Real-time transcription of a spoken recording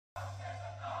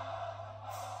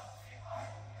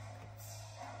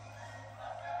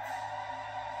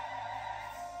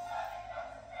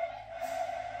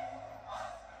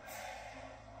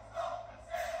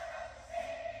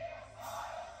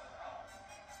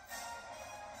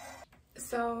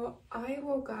So I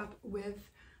woke up with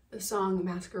the song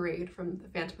Masquerade from the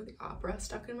Phantom of the Opera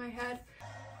stuck in my head.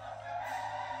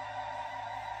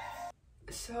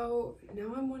 So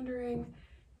now I'm wondering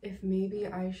if maybe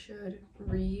I should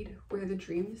read Where the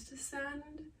Dreams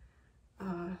Descend,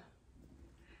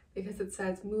 because it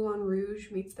says Moulin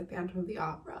Rouge meets the Phantom of the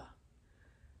Opera.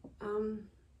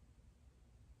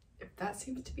 If that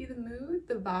seems to be the mood,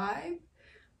 the vibe,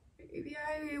 maybe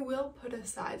I will put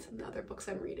aside some of the other books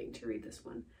I'm reading to read this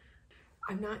one.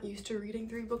 I'm not used to reading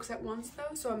 3 books at once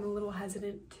though, so I'm a little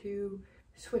hesitant to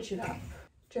switch it up.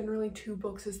 Generally 2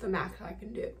 books is the max I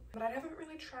can do. But I haven't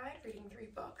really tried reading 3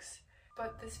 books.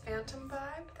 But this Phantom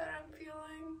vibe that I'm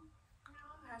feeling, you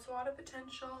know, has a lot of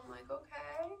potential. I'm like,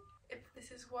 okay, if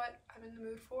this is what I'm in the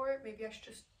mood for, maybe I should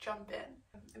just jump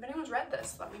in. If anyone's read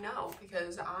this, let me know,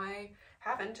 because I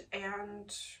haven't,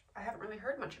 and I haven't really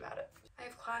heard much about it. I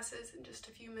have classes in just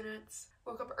a few minutes.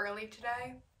 Woke up early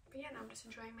today, but yeah, now I'm just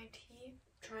enjoying my tea,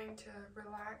 trying to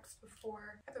relax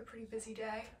before I have a pretty busy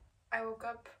day. I woke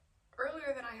up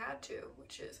earlier than I had to,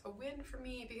 which is a win for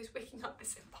me because waking up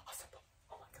is impossible.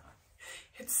 Oh my god,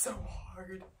 it's so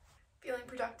hard. Feeling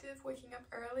productive, waking up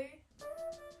early.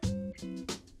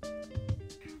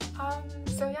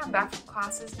 So yeah, I'm back from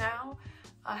classes now.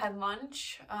 I had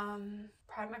lunch,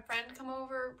 had my friend come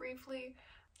over briefly,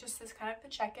 just as kind of a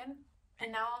check-in.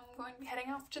 And now I'm going to be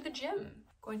heading off to the gym.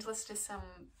 Going to listen to some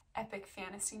epic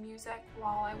fantasy music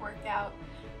while I work out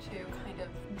to kind of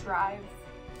drive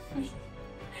to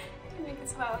make it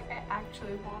so like I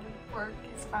actually want to work.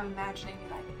 Because if I'm imagining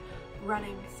like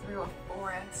running through a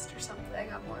forest or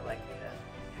something, I'm more likely to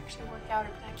actually work out or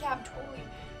be like, yeah, I'm totally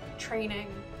training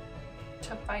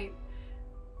to fight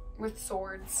with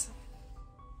swords.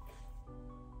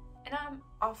 And I'm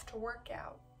off to work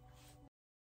out.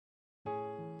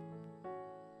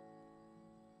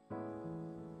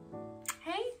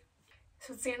 Hey,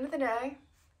 so it's the end of the day.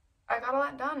 I got a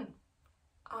lot done.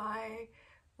 I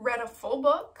read a full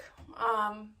book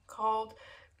called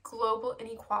Global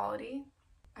Inequality.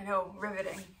 I know,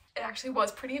 riveting. It actually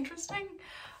was pretty interesting.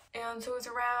 And so it was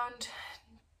around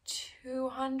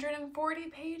 240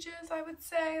 pages, I would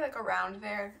say, like around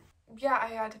there. Yeah, I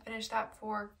had to finish that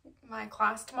for my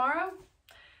class tomorrow.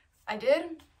 I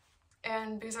did.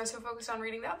 And because I was so focused on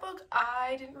reading that book,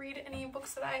 I didn't read any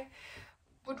books that I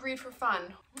would read for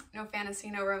fun. No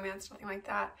fantasy, no romance, nothing like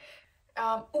that.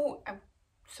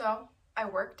 So I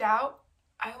worked out.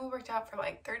 I only worked out for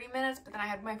like 30 minutes, but then I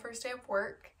had my first day of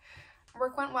work.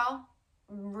 Work went well,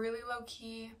 really low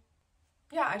key.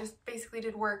 Yeah, I just basically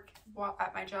did work while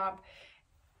at my job.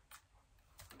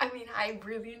 I mean, I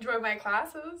really enjoy my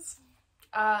classes.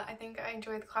 I think I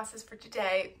enjoyed the classes for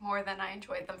today more than I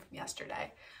enjoyed them from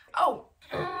yesterday. Oh,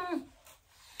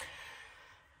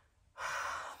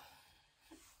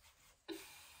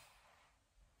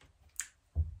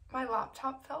 my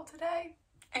laptop fell today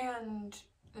and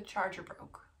the charger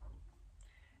broke.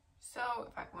 So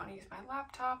if I want to use my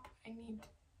laptop, I need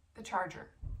the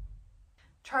charger.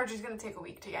 Charger's gonna take a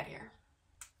week to get here.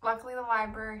 Luckily the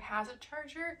library has a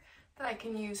charger that I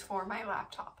can use for my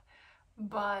laptop,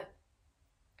 but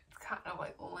it's kind of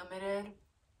like limited,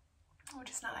 which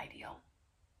is not ideal.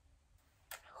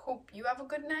 Hope you have a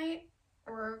good night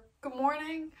or good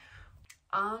morning.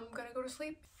 I'm gonna go to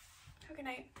sleep. Have a good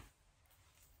night.